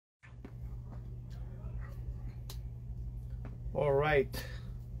All right.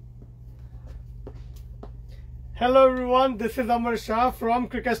 Hello everyone, this is Amar Shah from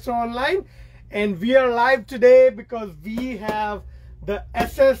Cricket Online, and we are live today because we have the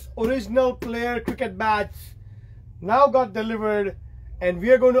SS original player cricket bats now got delivered, and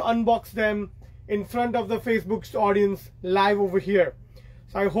we are going to unbox them in front of the Facebook audience live over here.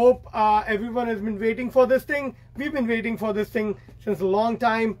 So I hope everyone has been waiting for this thing. We've been waiting for this thing since a long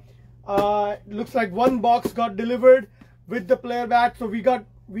time. Looks like one box got delivered with the player bat. So we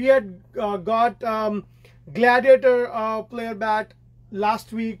had got Gladiator player bat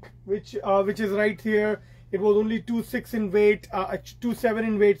last week, which is right here. It was only 2.6 in weight, 2.7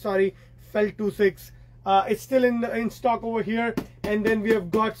 in weight. Sorry, fell 2.6. It's still in stock over here. And then we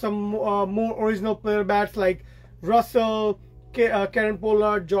have got some more original player bats like Rusell, Kieron,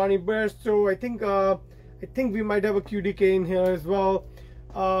 Pollard, Jonny, Bairstow. I think we might have a QDK in here as well.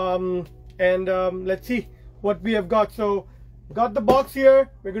 Let's see what we have got. So got the box here,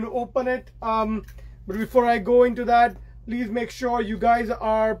 we're going to open it, but before I go into that, please make sure you guys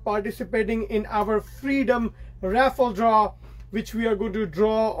are participating in our Freedom raffle draw, which we are going to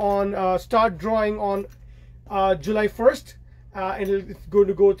draw on start drawing on July 1st, and it's going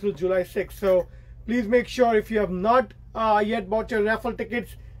to go through July 6th. So please make sure, if you have not yet bought your raffle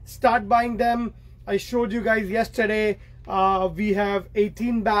tickets, start buying them. I showed you guys yesterday. We have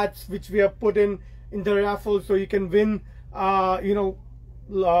 18 bats which we have put in the raffle, so you can win lot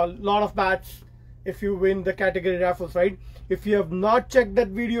of bats if you win the category raffles, right? If you have not checked that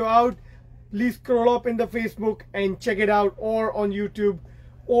video out, please scroll up in the Facebook and check it out, or on YouTube,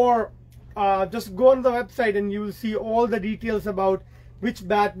 or just go on the website and you will see all the details about which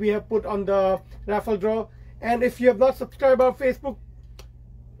bat we have put on the raffle draw. And if you have not subscribed our Facebook,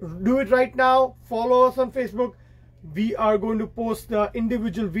 do it right now. Follow us on Facebook. We are going to post the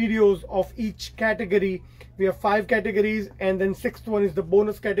individual videos of each category. We have 5 categories, and then 6th one is the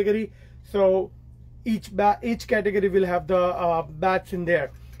bonus category. So each category will have the bats in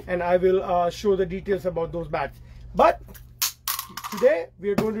there, and I will show the details about those bats. But today we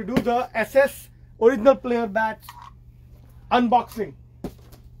are going to do the SS original player bats unboxing.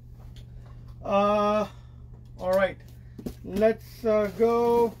 All right, let's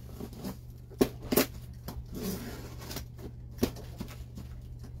go.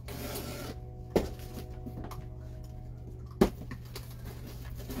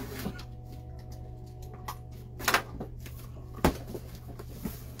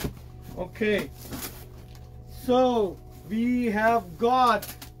 Okay, so we have got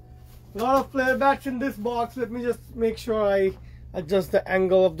a lot of player bats in this box. Let me just make sure I adjust the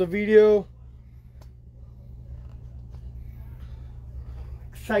angle of the video.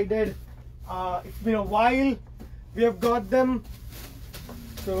 Excited. It's been a while we have got them,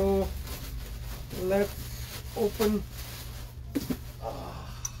 so let's open.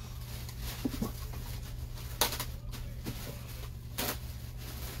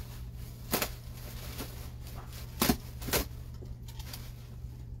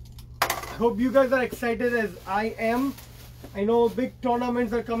 Hope you guys are excited as I am. I know big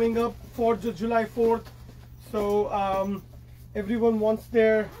tournaments are coming up for July 4th, so everyone wants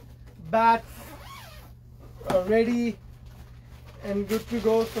their bats ready and good to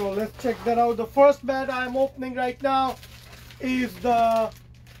go. So let's check that out. The first bat I'm opening right now is the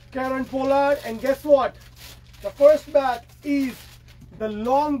Kieron Pollard, and guess what? The first bat is the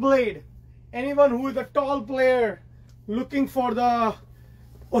long blade. Anyone who is a tall player looking for the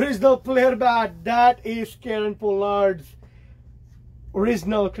original player bat, that is Kieron Pollard's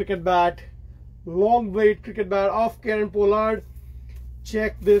original cricket bat, long blade cricket bat of Kieron Pollard.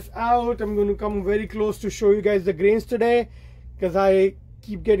 Check this out. I'm going to come very close to show you guys the grains today, because I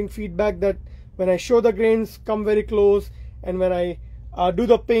keep getting feedback that when I show the grains, come very close, and when I do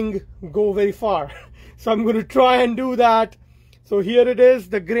the ping, go very far. So I'm going to try and do that. So here it is,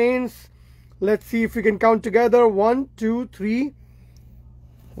 the grains. Let's see if we can count together. 1, 2, 3.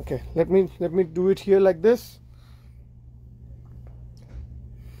 Okay, let me do it here like this.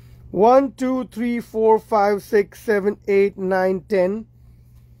 1, 2, 3, 4, 5, 6, 7, 8, 9, 10,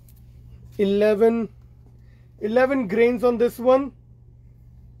 11 grains on this one.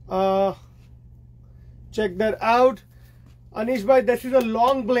 Check that out. Anish bhai, this is a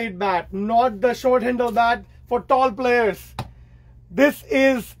long blade bat, not the short handle bat for tall players. This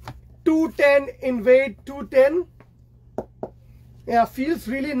is 210 in weight, 210. Yeah, feels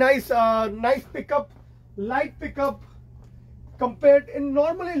really nice. Nice pickup, light pickup. Compared in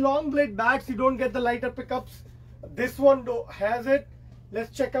normally long blade bats, you don't get the lighter pickups. This one has it.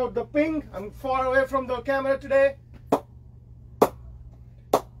 Let's check out the ping. I'm far away from the camera today.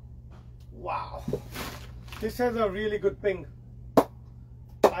 Wow, this has a really good ping.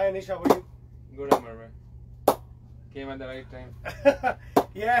 Hi Anish, how are you? Good, Amar. Came at the right time.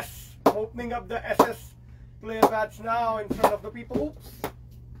 Yes, I'm opening up the SS player bats now in front of the people. Oops.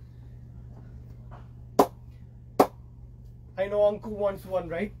 I know Anku wants one,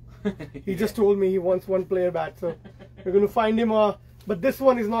 right? He just told me he wants one player bat, so we're going to find him a. But this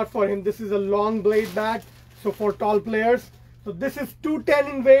one is not for him. This is a long blade bat, so for tall players. So this is 210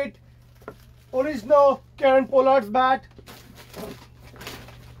 in weight. Original Kieron Pollard's bat.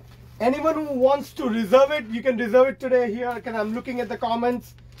 Anyone who wants to reserve it, you can reserve it today here. I'm looking at the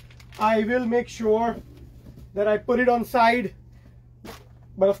comments. I will make sure that I put it on side.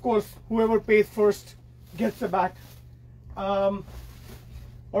 But of course, whoever pays first gets a bat.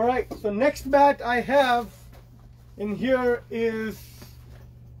 Alright, so next bat I have in here is,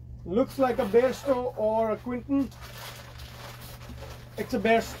 looks like a Bairstow or a Quinton. It's a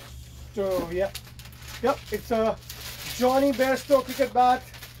Bairstow, yeah. Yep, it's a Jonny Bairstow cricket bat.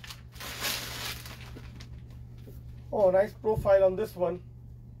 Oh, nice profile on this one.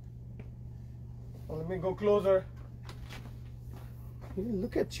 Well, let me go closer.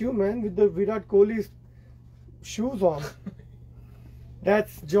 Look at you, man, with the Virat Kohli's shoes on.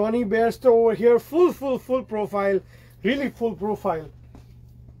 That's Jonny Bairstow over here. Full profile. Really full profile.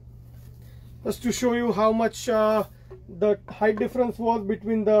 Just to show you how much the height difference was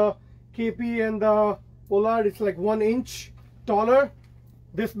between the KP and the Pollard. It's like 1 inch taller,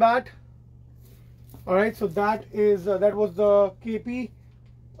 this bat. Alright, so that is that was the KP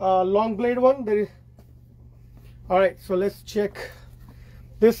long blade one. There is. Alright, so let's check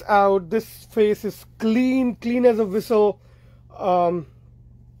this out. This face is clean as a whistle. 1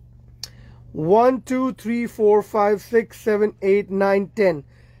 2 3 4 5 6 7 8 9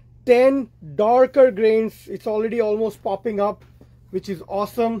 10 darker grains. It's already almost popping up, which is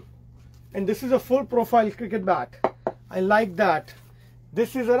awesome. And this is a full profile cricket bat. I like that.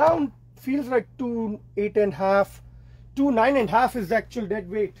 This is around, feels like 2.8.5, 2.9.5 is actual dead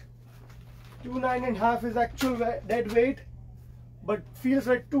weight. 2.9.5 is actual dead weight, but feels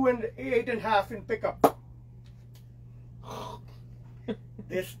like 2.8.5 in pickup.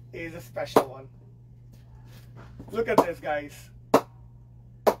 This is a special one. Look at this, guys.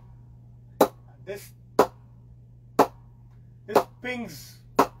 This pings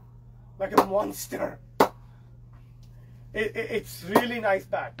like a monster. It's really nice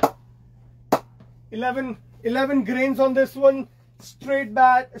bat. 11 grains on this one. Straight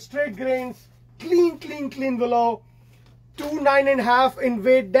grains. Clean below. 2.9.5 in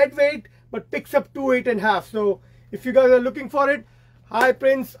weight, dead weight, but picks up 2.8.5. So if you guys are looking for it, hi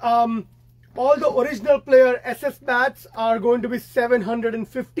Prince. All the original player SS bats are going to be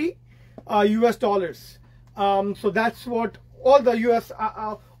 $750 US dollars. So that's what all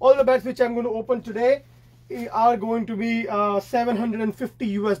the all the bats which I'm going to open today are going to be $750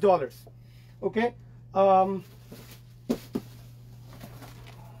 US dollars. Okay. Let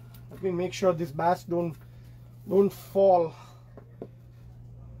me make sure these bats don't fall,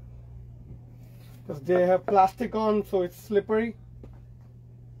 because they have plastic on, so it's slippery.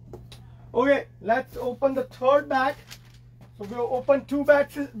 Okay, let's open the third bat. So we opened 2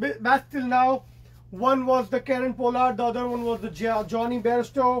 bats till now. One was the Kieron Pollard, the other one was the Jonny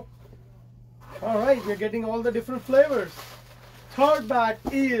Bairstow. Alright, we're getting all the different flavors. Third bat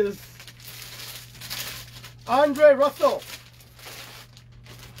is Rusell.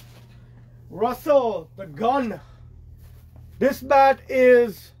 Rusell, the gun. This bat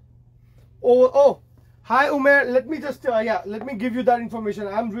is hi Umair, let me just let me give you that information.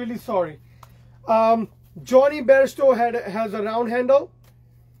 I'm really sorry. Jonny Bairstow has a round handle,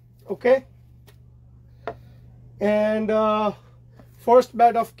 okay, and first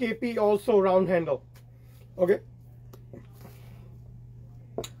bat of KP also round handle, okay.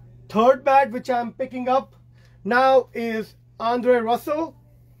 Third bat which I'm picking up now is Rusell.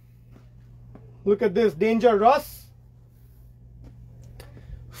 Look at this, Danger Russ.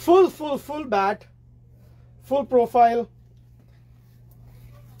 Full bat, full profile.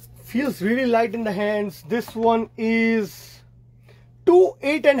 Feels really light in the hands. This one is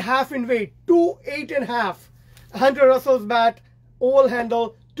 2.8.5 in weight. 2.8.5. Russell's bat, oval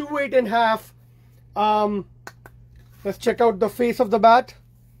handle, 2.8.5. Let's check out the face of the bat.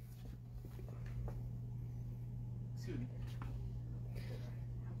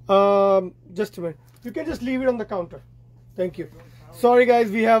 Just a minute. You can just leave it on the counter. Thank you. Sorry guys,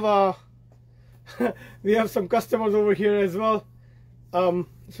 we have we have some customers over here as well.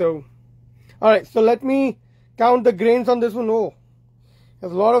 So alright, so let me count the grains on this one. Oh,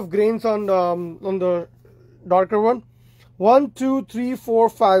 there's a lot of grains on the darker one. 1 2 3 4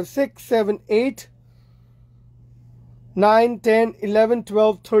 5 6 7 8 9, 10, 11,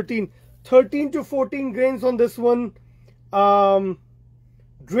 12, 13. 13 to 14 grains on this one.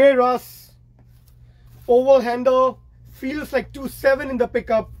 Gray rust, oval handle, feels like 2.7 in the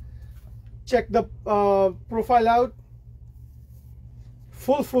pickup. Check the profile out.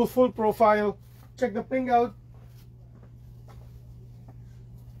 Full profile. Check the ping out.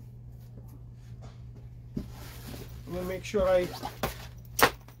 I'm gonna make sure I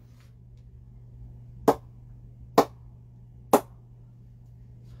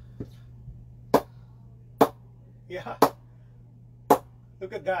yeah,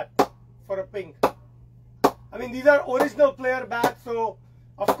 look at that for a ping. I mean, these are original player bats, so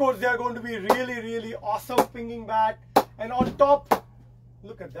of course they are going to be really awesome pinging bat. And on top,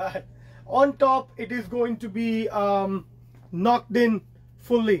 look at that, on top it is going to be knocked in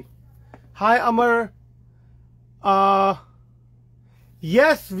fully. Hi Amar.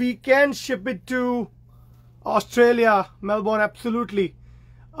 Yes, we can ship it to Australia, Melbourne, absolutely.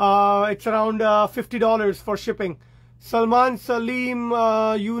 It's around $50 for shipping. Salman Salim,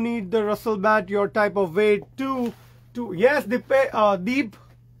 you need the Rusell bat, your type of weight too. Yes, Deep,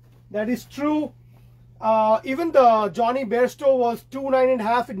 that is true. Even the Jonny Bairstow was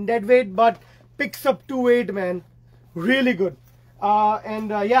 2.9.5 in dead weight, but picks up 2.8, man. Really good.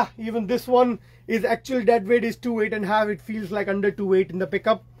 Yeah, even this one is actual dead weight is 2.8.5. It feels like under 2.8 in the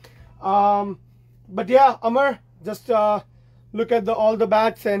pickup. But yeah, Amar, just look at all the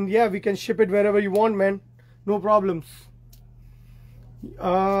bats, and yeah, we can ship it wherever you want, man. No problems.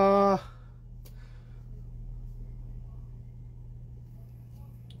 Hi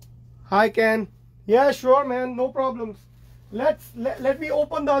Ken. Yeah, sure, man. No problems. Let me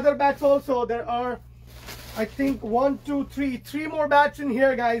open the other bats also. There are, I think, 3 more bats in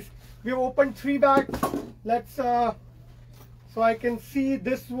here, guys. We've opened 3 bats. Let's so I can see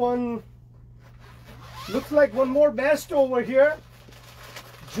this one. Looks like one more Bairstow over here.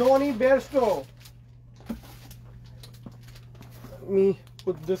 Jonny Bairstow. Let me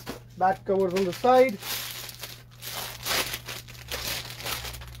put this bat covers on the side.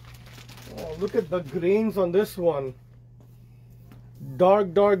 Oh, look at the grains on this one.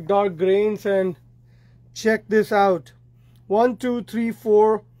 Dark grains, and check this out. 1, 2, 3,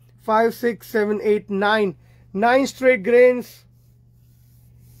 4, 5, 6, 7, 8, 9. 9 straight grains.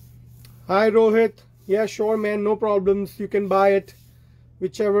 Hi Rohit. Yeah, sure, man, no problems. You can buy it.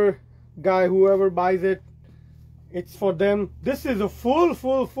 Whichever guy, whoever buys it, it's for them. This is a full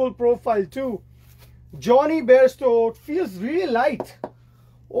profile too. Jonny Bairstow. Feels really light.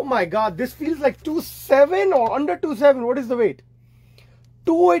 Oh my god, this feels like 2.7 or under 2.7. What is the weight?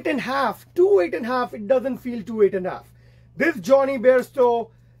 2.8.5. 2.8.5. It doesn't feel 2.8.5. This Jonny Bairstow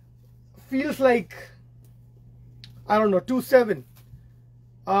feels like, I don't know, 2.7.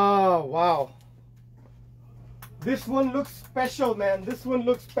 Oh wow. This one looks special, man. This one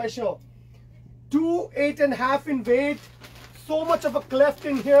looks special. 2.8.5 in weight. So much of a cleft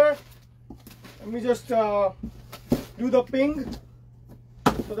in here. Let me just do the ping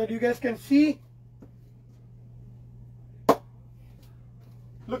so that you guys can see.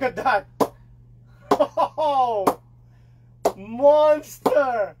 Look at that. Oh,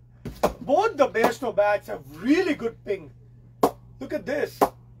 monster. Both the Bairstow bats have really good ping. Look at this.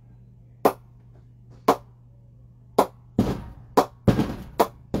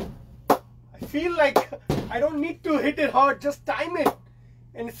 I feel like I don't need to hit it hard, just time it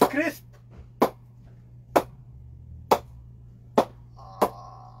and it's crisp.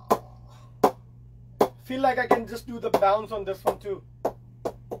 Feel like I can just do the bounce on this one too.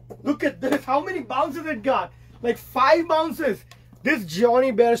 Look at this, how many bounces it got? Like 5 bounces. This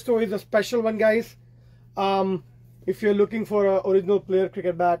Jonny Bairstow is a special one, guys. If you're looking for an original player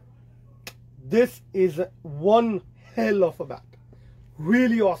cricket bat, this is one hell of a bat.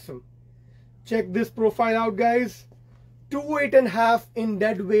 Really awesome. Check this profile out, guys. 2.8.5 in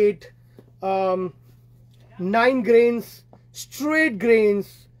dead weight. 9 grains, straight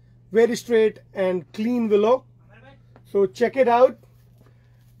grains, very straight and clean willow. So check it out.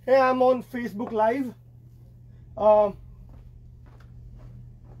 Hey, I'm on Facebook Live. I'm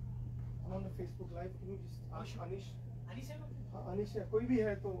on the Facebook Live. Can you just ask Anish? Anish, कोई भी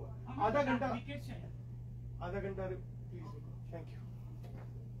है तो आधा घंटा please. Thank you.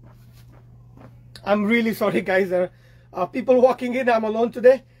 I'm really sorry, guys. There are people walking in. I'm alone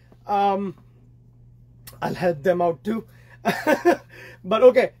today. I'll help them out too. But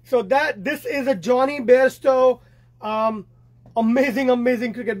okay, so this is a Jonny Bairstow.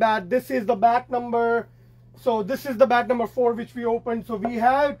 Amazing cricket bat. This is the bat number. So this is the bat number 4 which we opened. So we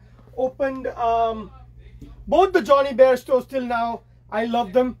have opened both the Jonny Bairstows till now. I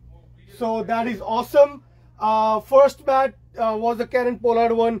love them. So that is awesome. First bat was the Kieron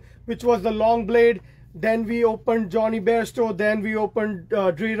Pollard one, which was the long blade. Then we opened Jonny Bairstow. Then we opened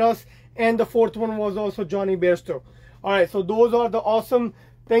Russ, and the fourth one was also Jonny Bairstow. All right, so those are the awesome.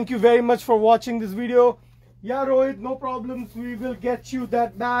 Thank you very much for watching this video. Yeah, Rohit, no problems. We will get you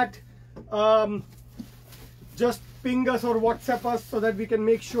that bat. Just ping us or WhatsApp us so that we can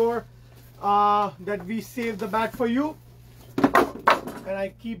make sure that we save the bat for you. And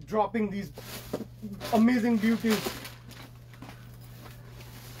I keep dropping these amazing beauties.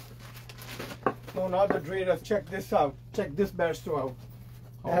 No, not the Dradas. Check this out. Check this Bairstow out.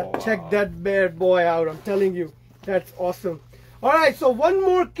 Oh, Check wow. that bad boy out. I'm telling you, that's awesome. All right, so one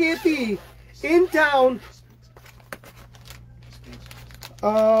more KP in town.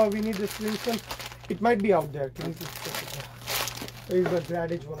 We need this Lincoln. It might be out there. Can you just check it out? There is a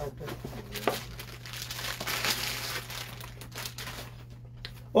Gradage one out there.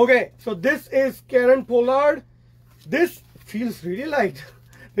 Okay, so this is Kieron Pollard. This feels really light.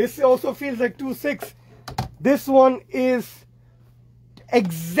 This also feels like 2.6. This one is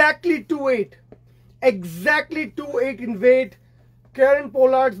exactly 2.8. Exactly 2.8 in weight. Kieron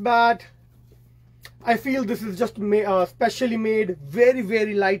Pollard's bat. I feel this is just specially made. Very,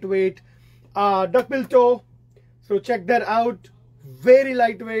 very lightweight. Duckbill toe. So check that out. Very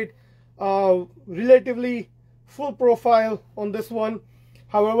lightweight. Relatively full profile on this one.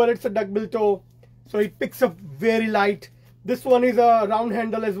 However, it's a duckbill toe, so it picks up very light. This one is a round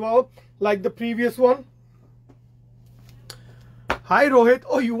handle as well, like the previous one. Hi Rohit.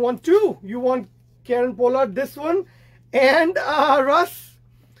 Oh, you want two? You want Kieron Pollard, this one, and Russ?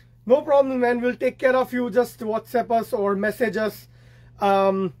 No problem, man. We'll take care of you. Just WhatsApp us or message us,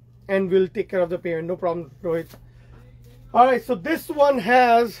 and we'll take care of the payment. No problem, Rohit. All right. So this one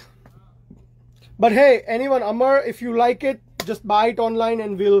has. But hey, anyone, Amar, if you like it, just buy it online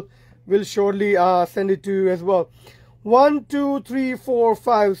and we'll surely send it to you as well. 1 2 3 4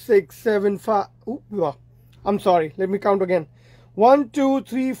 5 6 7 5. Ooh, I'm sorry, let me count again. 1 2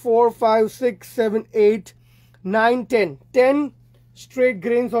 3 4 5 6 7 8 9 10 10 straight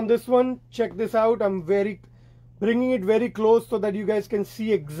grains on this one. Check this out. I'm bringing it very close so that you guys can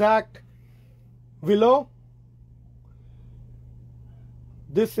see exact willow.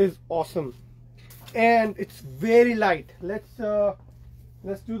 This is awesome. And it's very light. Let's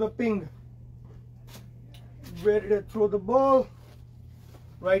do the ping. Where did I throw the ball?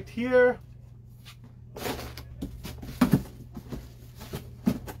 Right here.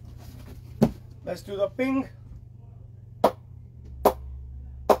 Let's do the ping.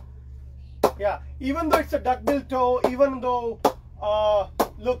 Yeah, even though it's a duckbill toe, even though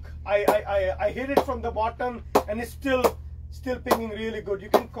look, I hit it from the bottom and it's still pinging really good. You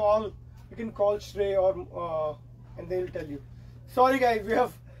can call Shrey or and they'll tell you. Sorry guys, we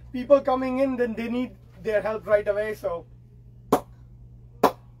have people coming in, then they need their help right away. So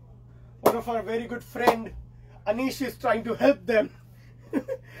one of our very good friend Anish is trying to help them.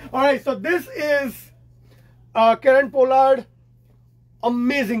 All right, so this is Kieron Pollard.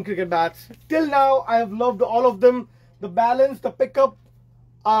 Amazing cricket bats. Till now, I have loved all of them. The balance, the pickup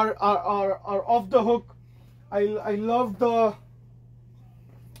are off the hook. I love the.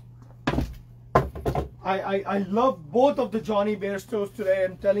 I love both of the Jonny Bairstows today.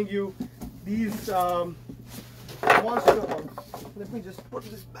 I'm telling you, these monster ones. Let me just put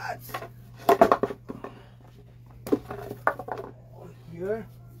this bats on here.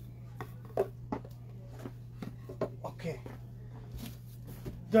 Okay.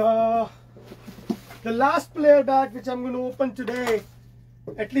 The last player bat which I'm going to open today,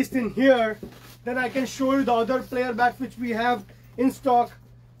 at least in here, then I can show you the other player bats which we have in stock.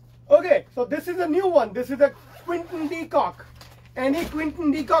 Okay, so this is a new one. This is a Quinton de Kock. Any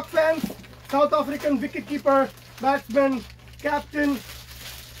Quinton de Kock fans? South African wicketkeeper, batsman, captain.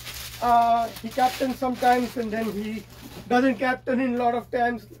 He captains sometimes and then he doesn't captain in a lot of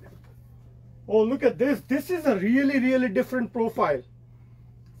times. Oh, look at this. This is a really, really different profile.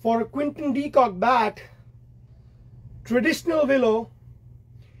 For a Quinton de Kock bat, traditional willow.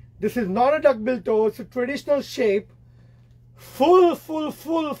 This is not a duckbill toe. It's a traditional shape. Full,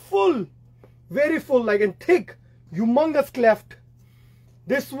 very full, like, and thick, humongous cleft.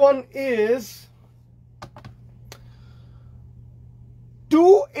 This one is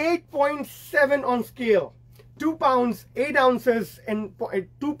 8.7 on scale. 2 pounds 8 ounces and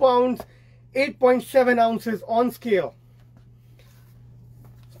 2 pounds 8.7 ounces on scale.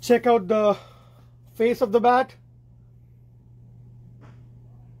 Check out the face of the bat.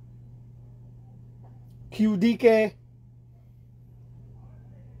 QDK.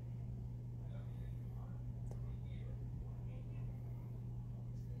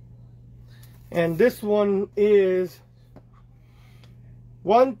 And this one is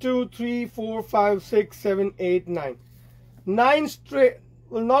 1, 2, 3, 4, 5, 6, 7, 8, 9. 9 straight,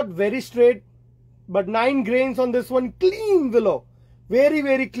 well, not very straight, but 9 grains on this one. Clean willow, very,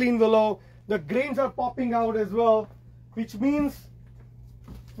 very clean willow. The grains are popping out as well, which means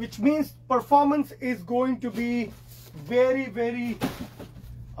performance is going to be very, very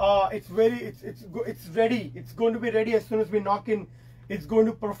it's ready. It's going to be ready as soon as we knock in. It's going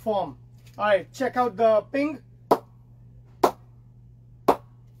to perform. All right, check out the ping.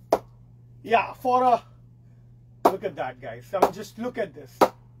 Yeah, for a look at that, guys. I mean, just look at this.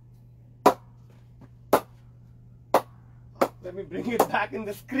 Let me bring it back in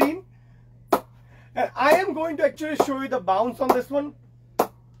the screen. And I am going to actually show you the bounce on this one.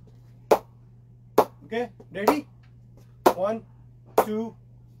 Okay, ready? 1, 2,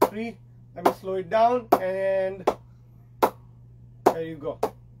 3. Let me slow it down, and there you go.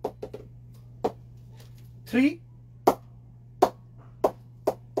 3,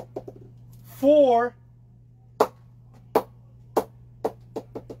 4,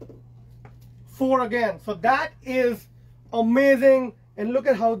 4 again. So that is amazing. And look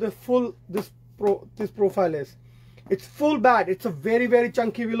at how the this profile is. It's full bat. It's a very, very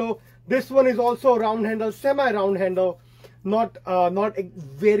chunky willow. This one is also round handle, semi-round handle, not a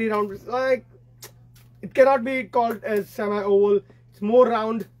very round. Like, it cannot be called as semi-oval. It's more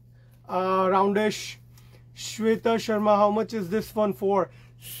round, roundish. Shweta Sharma, how much is this one for?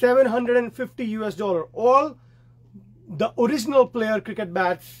 $750 US. All the original player cricket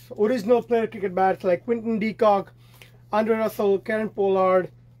bats like Quinton de Kock, Andre Rusell, Kieron Pollard,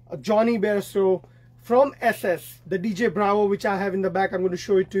 Jonny Bairstow from SS, the DJ Bravo, which I have in the back, I'm going to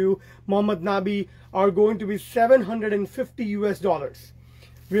show it to you, Mohammad Nabi, are going to be $750 US.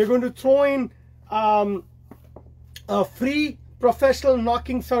 We are going to throw in a free professional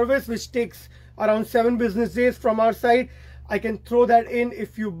knocking service, which takes around 7 business days from our side. I can throw that in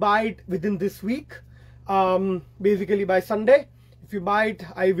if you buy it within this week, basically by Sunday. If you buy it,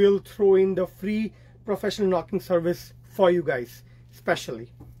 I will throw in the free professional knocking service for you guys,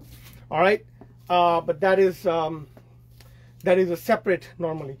 especially. All right, but that is a separate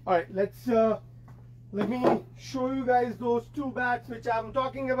normally. All right, let me show you guys those 2 bats which I'm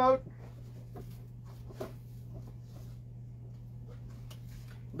talking about.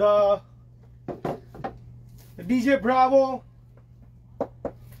 The DJ Bravo.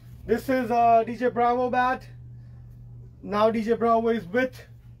 This is a DJ Bravo bat. Now DJ Bravo is with.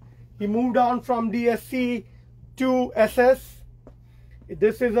 He moved on from DSC to SS.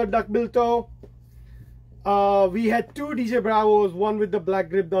 This is a duckbill toe. We had 2 DJ Bravos, one with the black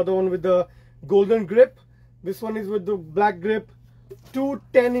grip, the other one with the golden grip. This one is with the black grip.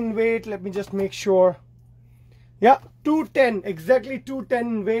 210 in weight. Let me just make sure. Yeah, 210, exactly 210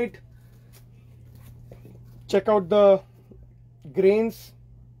 in weight. Check out the grains.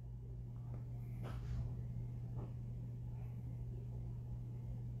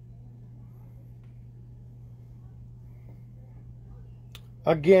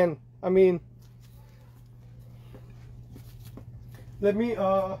 Again, I mean, let me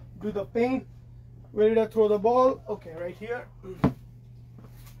do the ping. Where did I throw the ball? Okay, right here.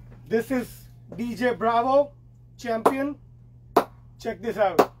 This is DJ Bravo champion. Check this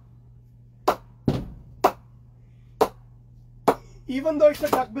out. Even though it's a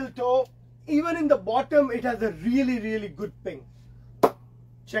duckbill toe, even in the bottom it has a really, really good ping.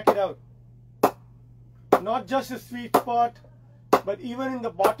 Check it out. Not just a sweet spot, but even in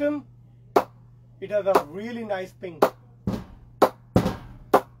the bottom it has a really nice ping.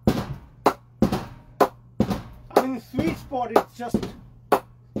 I mean, sweet spot is just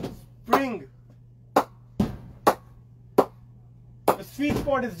spring. The sweet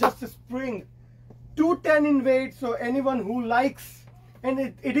spot is just a spring. 210 in weight, so anyone who likes, and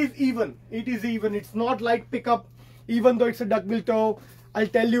it is even. It is even. It's not light pickup, even though it's a duckbill toe. I'll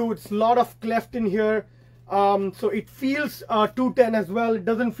tell you, it's a lot of cleft in here. So it feels 210 as well. It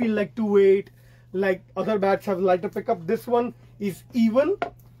doesn't feel like 28 like other bats have lighter pickup. This one is even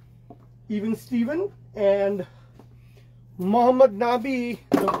Steven. And Mohammad Nabi,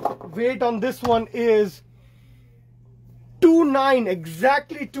 the weight on this one is 2.9,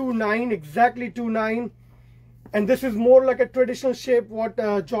 exactly 2.9. And this is more like a traditional shape what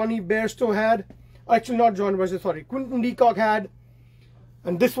Jonny Bairstow had. Actually, not Jonny Bairstow, sorry, Quinton de Kock had.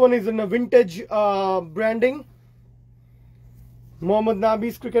 And this one is in a vintage branding. Mohammad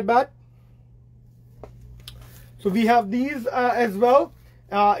Nabi's cricket bat. So we have these as well.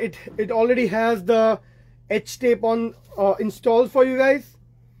 It already has the etch tape on installed for you guys.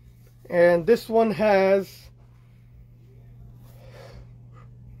 And this one has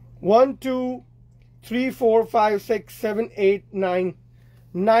 1, 2, 3, 4, 5, 6, 7, 8, 9.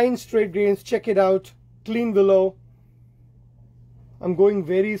 9 straight grains. Check it out. Clean willow. I'm going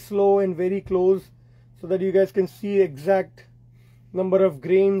very slow and very close so that you guys can see exact number of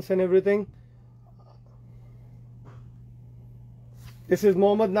grains and everything. This is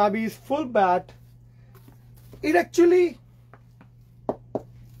Mohammad Nabi's full bat. It actually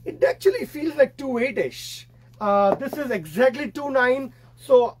feels like 2.8-ish. This is exactly 2.9,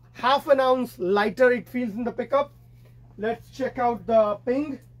 so half an ounce lighter it feels in the pickup. Let's check out the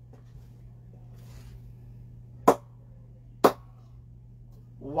ping.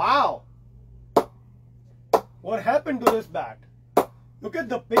 Wow, what happened to this bat? Look at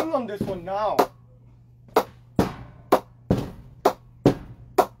the ping on this one now.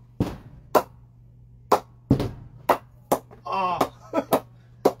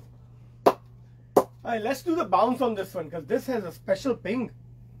 Alright, let's do the bounce on this one because this has a special ping.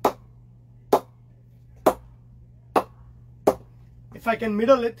 If I can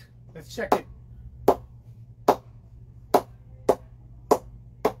middle it, let's check it.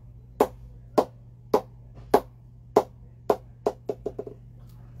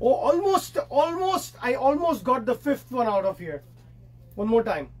 Oh, I almost got the fifth one out of here. One more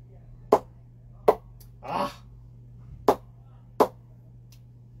time. Ah.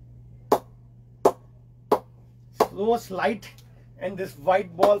 So much light and this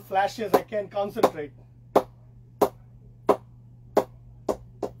white ball flashes, I can't concentrate.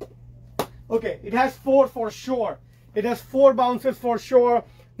 Okay, it has 4 for sure. It has 4 bounces for sure.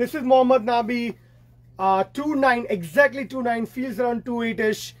 This is Mohammad Nabi. 2.9, exactly 2.9, feels around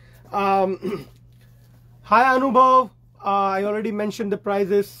 2.8-ish. Hi Anubhav, I already mentioned the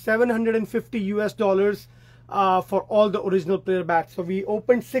prices, $750 US for all the original player bats. So we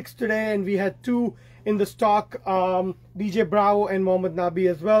opened 6 today and we had 2 in the stock, DJ Bravo and Mohammad Nabi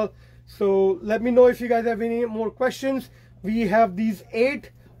as well. So let me know if you guys have any more questions. We have these 8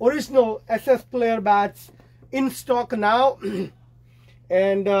 original SS player bats in stock now.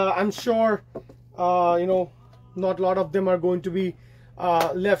 And I'm sure you know, not a lot of them are going to be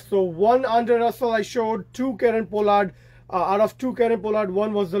left. So 1 under Rusell I showed, 2 Kieron Pollard. Out of 2 Kieron Pollard,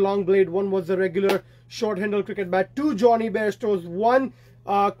 1 was the long blade, 1 was the regular short handle cricket bat, 2 Jonny Bairstows, 1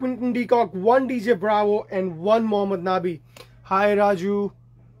 Quinton Kock, 1 DJ Bravo, and 1 Mohammad Nabi. Hi Raju.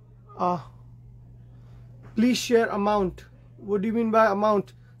 Please share amount. What do you mean by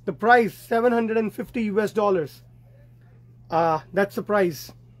amount? The price, $750 US. That's the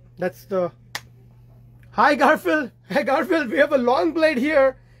price. That's the... Hi Garfield. Hey Garfield, we have a long blade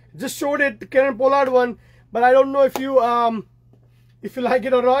here. Just showed it, the Kieron Pollard one, but I don't know if you like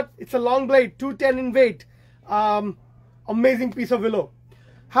it or not. It's a long blade, 210 in weight. Amazing piece of willow.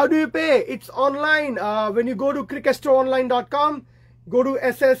 How do you pay? It's online. When you go to cricketstoreonline.com, go to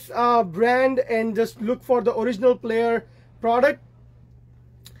SS brand and just look for the original player product.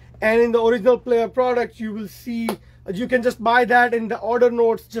 And in the original player product, you will see, you can just buy that in the order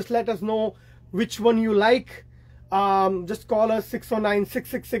notes. Just let us know which one you like. Just call us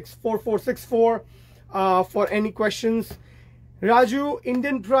 609-666-4464 for any questions. Raju,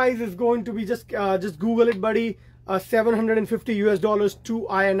 Indian price is going to be just Google it, buddy. $750 US to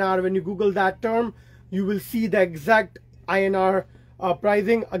INR. When you Google that term, you will see the exact INR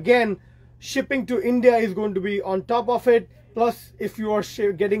pricing. Again, shipping to India is going to be on top of it. Plus, if you are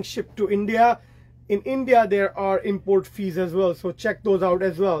getting shipped to India, in India there are import fees as well. So check those out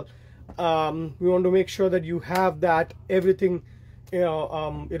as well. We want to make sure that you have that everything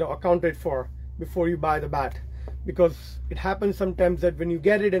accounted for before you buy the bat, because it happens sometimes that when you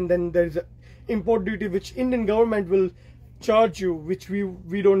get it and then there's an import duty which Indian government will charge you, which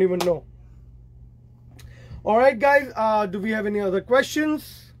we don't even know. All right guys, do we have any other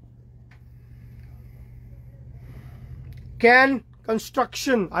questions? Can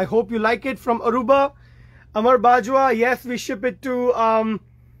Construction, I hope you like it, from Aruba. Amar Bajwa, yes, we ship it to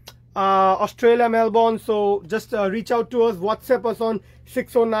Australia, Melbourne. So just reach out to us, WhatsApp us on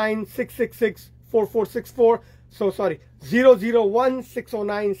 609-666-4464. So sorry,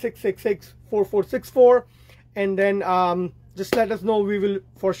 001-609-666-4464. And then just let us know. We will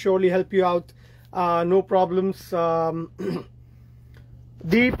for surely help you out. No problems.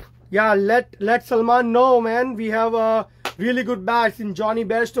 Deep, yeah, let Salman know, man. We have really good bats in Jonny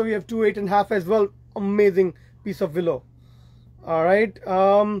Bairstow. We have 2 8.5 as well. Amazing piece of willow. All right.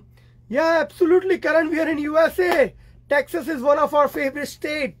 Yeah, absolutely, Karan. We are in USA. Texas is one of our favorite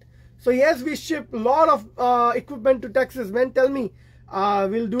state. So yes, we ship a lot of equipment to Texas. Man, tell me,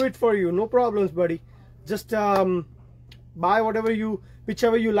 we'll do it for you. No problems, buddy. Just buy whichever you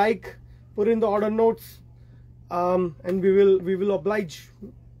like. Put in the order notes, and we will oblige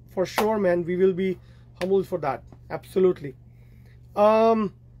for sure, man. We will be humbled for that. Absolutely.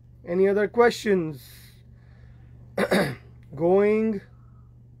 Any other questions? Going.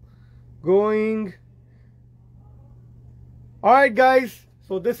 All right, guys.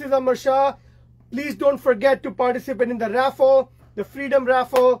 So this is Amar Shah. Please don't forget to participate in the raffle, the Freedom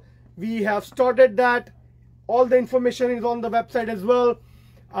Raffle. We have started that. All the information is on the website as well.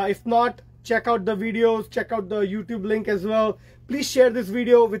 If not, check out the videos, check out the YouTube link as well. Please share this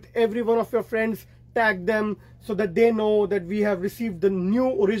video with every one of your friends. Tag them so that they know that we have received the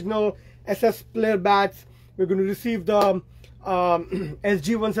new original SS player bats. We're going to receive the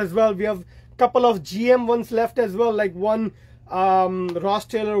SG ones as well. We have a couple of GM ones left as well, like one Ross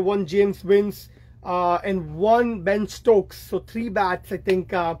Taylor, one James Vince, and one Ben Stokes. So 3 bats I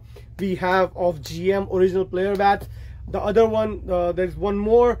think we have of GM original player bats. The other one, there's one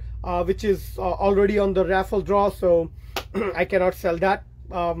more which is already on the raffle draw, so I cannot sell that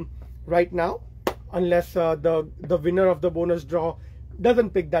right now unless the winner of the bonus draw doesn't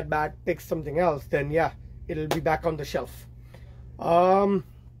pick that bat, picks something else. Then yeah, it'll be back on the shelf.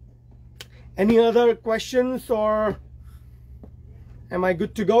 Any other questions, or am I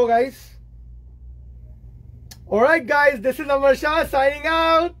good to go, guys? All right, guys, this is Amar Shah signing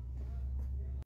out.